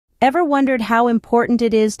Ever wondered how important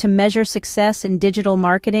it is to measure success in digital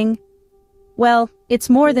marketing? Well, it's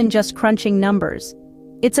more than just crunching numbers.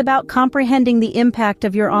 It's about comprehending the impact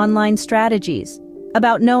of your online strategies,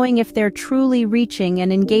 about knowing if they're truly reaching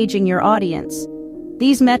and engaging your audience.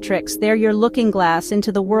 These metrics, they're your looking glass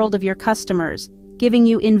into the world of your customers, giving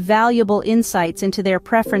you invaluable insights into their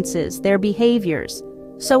preferences, their behaviors.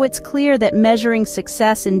 So it's clear that measuring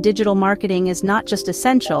success in digital marketing is not just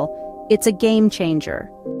essential, it's a game changer.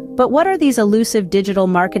 But what are these elusive digital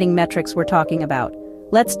marketing metrics we're talking about?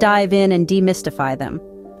 Let's dive in and demystify them.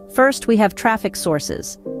 First, we have traffic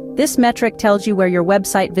sources. This metric tells you where your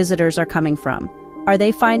website visitors are coming from. Are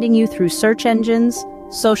they finding you through search engines,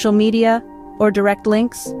 social media, or direct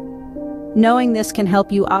links? Knowing this can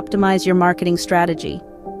help you optimize your marketing strategy.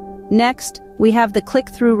 Next, we have the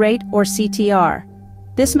click-through rate, or CTR.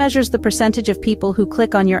 This measures the percentage of people who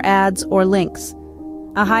click on your ads or links.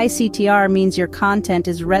 A high CTR means your content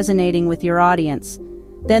is resonating with your audience.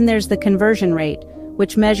 Then there's the conversion rate,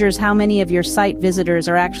 which measures how many of your site visitors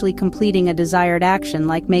are actually completing a desired action,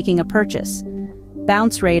 like making a purchase.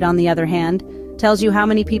 Bounce rate, on the other hand, tells you how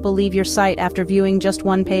many people leave your site after viewing just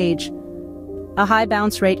one page. A high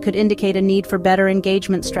bounce rate could indicate a need for better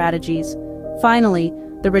engagement strategies. Finally,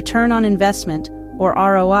 the return on investment, or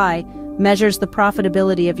ROI, measures the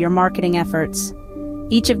profitability of your marketing efforts.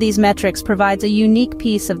 Each of these metrics provides a unique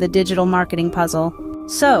piece of the digital marketing puzzle.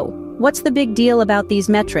 So, what's the big deal about these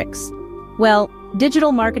metrics? Well,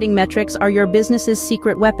 digital marketing metrics are your business's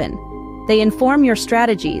secret weapon. They inform your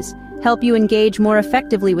strategies, help you engage more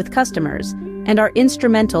effectively with customers, and are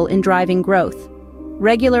instrumental in driving growth.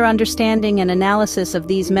 Regular understanding and analysis of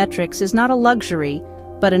these metrics is not a luxury,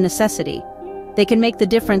 but a necessity. They can make the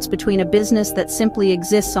difference between a business that simply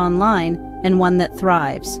exists online and one that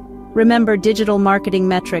thrives. Remember, digital marketing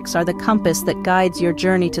metrics are the compass that guides your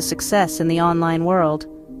journey to success in the online world.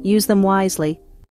 Use them wisely.